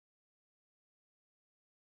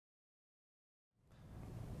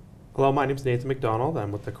Hello, my name is Nathan McDonald.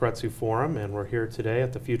 I'm with the Keiretsu Forum, and we're here today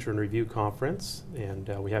at the Future in Review Conference. And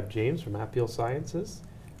we have James from Apeel Sciences.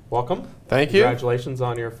 Welcome. Thank you. Congratulations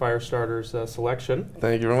on your fire starters selection.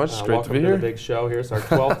 Thank you very much. It's great to be here. here. Welcome to the big show here. It's our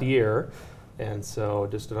 12th year, and so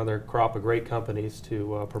just another crop of great companies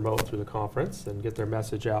to promote through the conference and get their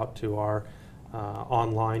message out to our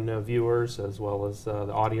online viewers as well as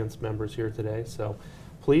the audience members here today. So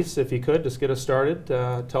please, if you could, just get us started.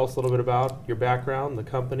 Tell us a little bit about your background, the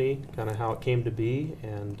company, kind of how it came to be,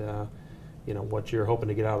 and you know, what you're hoping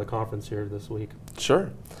to get out of the conference here this week.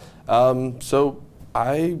 Sure. So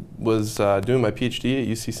I was doing my PhD at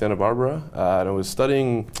UC Santa Barbara, and I was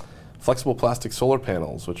studying flexible plastic solar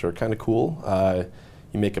panels, which are kind of cool.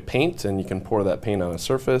 You make a paint, and you can pour that paint on a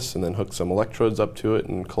surface, and then hook some electrodes up to it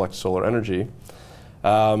and collect solar energy.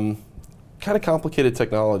 Kind of complicated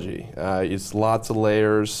technology. It's lots of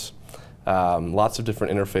layers, lots of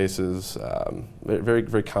different interfaces, very,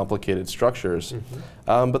 very complicated structures.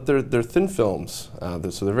 Mm-hmm. But they're thin films,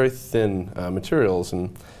 so they're very thin materials.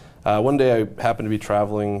 And one day I happened to be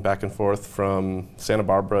traveling back and forth from Santa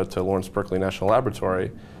Barbara to Lawrence Berkeley National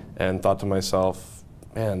Laboratory, and thought to myself,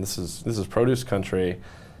 man, this is produce country.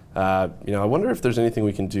 You know, I wonder if there's anything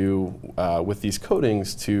we can do with these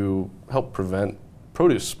coatings to help prevent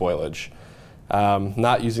produce spoilage.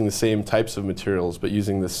 Not using the same types of materials, but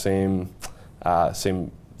using the same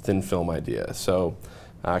thin film idea. So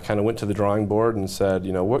I kind of went to the drawing board and said,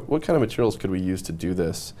 you know, what kind of materials could we use to do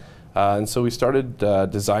this? And so we started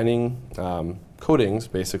designing coatings,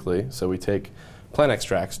 basically. So we take plant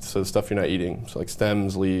extracts, so the stuff you're not eating, so like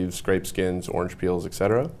stems, leaves, grape skins, orange peels,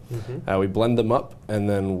 etc. Mm-hmm. We blend them up, and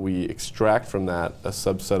then we extract from that a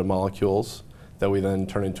subset of molecules that we then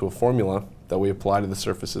turn into a formula that we apply to the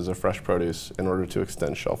surfaces of fresh produce in order to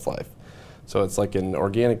extend shelf life. So it's like an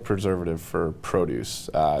organic preservative for produce,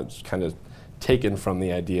 kind of taken from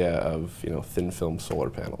the idea of, you know, thin film solar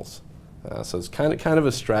panels. So it's kind of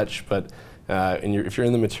a stretch, but if you're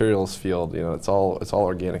in the materials field, you know, it's all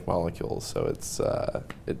organic molecules. So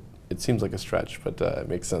it seems like a stretch, but it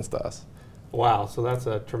makes sense to us. Wow, so that's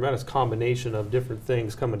a tremendous combination of different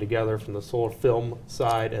things coming together from the solar film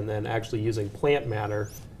side and then actually using plant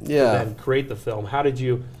matter to then create the film. How did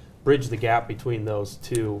you bridge the gap between those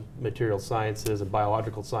two material sciences and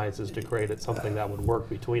biological sciences to create something that would work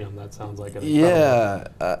between them? That sounds like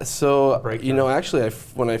a so breakthrough. You know, actually,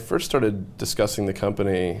 when I first started discussing the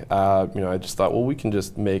company, you know, I just thought, well, we can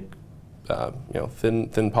just make you know, thin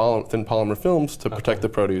polymer films to protect the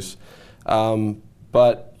produce.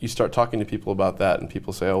 But you start talking to people about that, and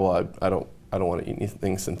people say, "Oh, well, I don't want to eat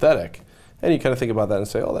anything synthetic." And you kind of think about that and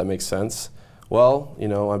say, "Oh, that makes sense." Well, you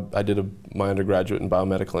know, I did my undergraduate in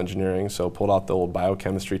biomedical engineering, so pulled out the old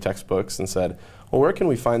biochemistry textbooks and said, "Well, where can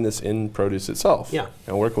we find this in produce itself? Yeah.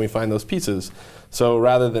 And where can we find those pieces?" So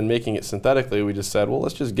rather than making it synthetically, we just said, "Well,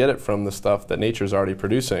 let's just get it from the stuff that nature's already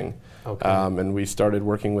producing." Okay. And we started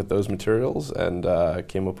working with those materials and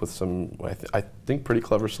came up with some, I think, pretty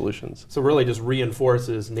clever solutions. So really just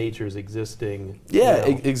reinforces nature's existing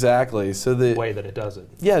exactly. So the way that it does it.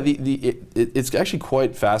 Yeah, it's actually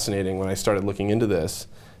quite fascinating when I started looking into this.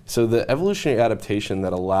 So the evolutionary adaptation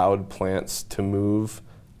that allowed plants to move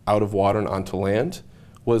out of water and onto land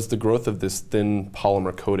was the growth of this thin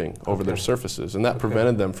polymer coating over their surfaces, and that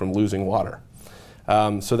prevented them from losing water.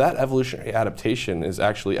 So that evolutionary adaptation is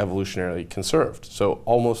actually evolutionarily conserved. So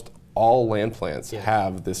almost all land plants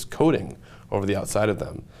have this coating over the outside of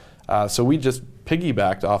them. So we just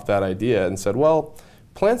piggybacked off that idea and said, well,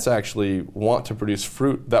 plants actually want to produce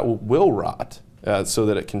fruit that will rot so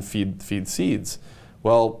that it can feed seeds.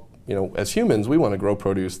 Well, you know, as humans, we want to grow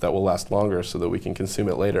produce that will last longer so that we can consume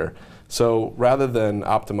it later. So rather than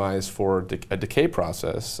optimize for a decay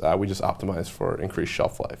process, we just optimize for increased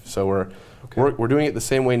shelf life. So we're doing it the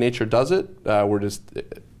same way nature does it. We're just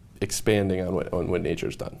expanding on what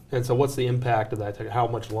nature's done. And so what's the impact of that? How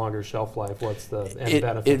much longer shelf life? What's the end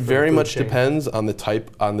benefit? It very much depends on the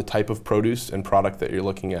type of produce and product that you're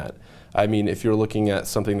looking at. I mean, if you're looking at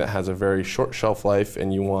something that has a very short shelf life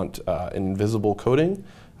and you want an invisible coating,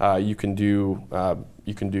 you can do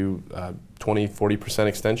 20–40%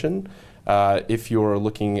 extension. If you're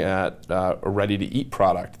looking at a ready-to-eat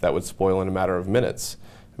product that would spoil in a matter of minutes,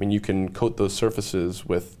 I mean, you can coat those surfaces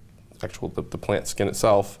with the plant skin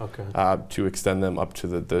itself to extend them up to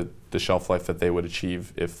the shelf life that they would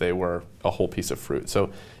achieve if they were a whole piece of fruit. So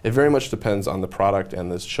it very much depends on the product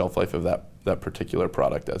and the shelf life of that particular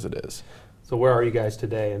product as it is. So where are you guys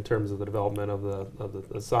today in terms of the development of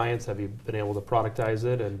the science? Have you been able to productize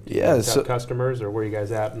it and have customers, or where are you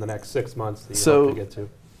guys at in the next 6 months that you hope to get to?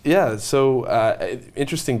 Yeah, so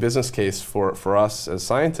interesting business case for us as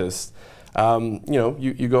scientists.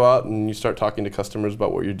 You go out and you start talking to customers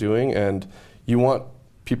about what you're doing, and you want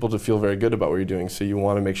people to feel very good about what you're doing. So you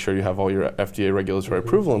want to make sure you have all your FDA regulatory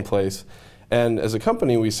approval in place. And as a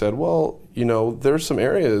company, we said, well, there's some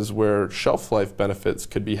areas where shelf life benefits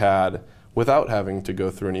could be had without having to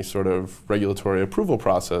go through any sort of regulatory approval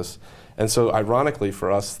process. And so ironically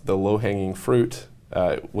for us, the low-hanging fruit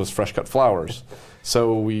was fresh cut flowers.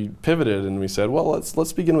 So we pivoted and we said, well,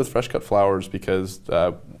 let's begin with fresh cut flowers because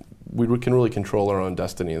we can really control our own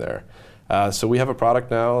destiny there. So we have a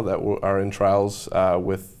product now that are in trials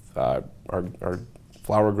with our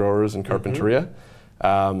flower growers in Carpinteria.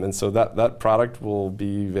 And so that product will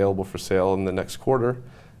be available for sale in the next quarter.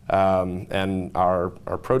 And our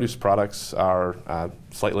produce products are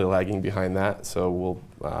slightly lagging behind that. So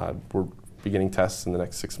we're beginning tests in the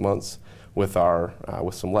next 6 months with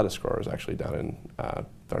some lettuce growers actually down in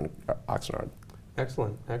Oxnard.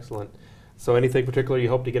 Excellent, excellent. So anything particular you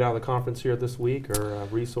hope to get out of the conference here this week, or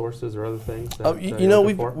resources or other things?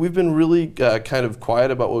 We've been really kind of quiet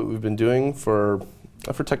about what we've been doing for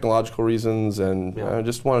technological reasons, and I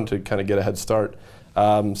just wanted to kind of get a head start.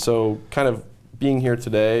 So kind of being here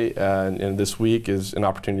today and this week is an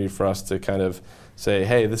opportunity for us to kind of say,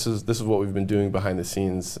 hey, this is what we've been doing behind the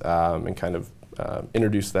scenes, and kind of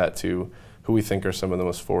introduce that to who we think are some of the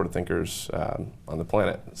most forward thinkers on the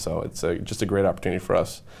planet. So it's just a great opportunity for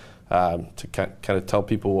us to kind of tell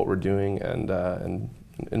people what we're doing and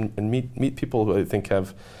meet people who I think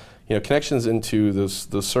have connections into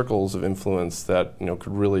those circles of influence that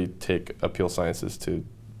could really take Apeel Sciences to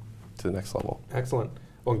the next level. Excellent.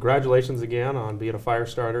 Well, congratulations again on being a fire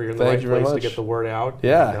starter. You're in the right place to get the word out.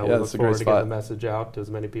 Yeah, we look forward to getting the message out to as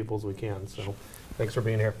many people as we can. So thanks for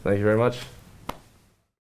being here. Thank you very much.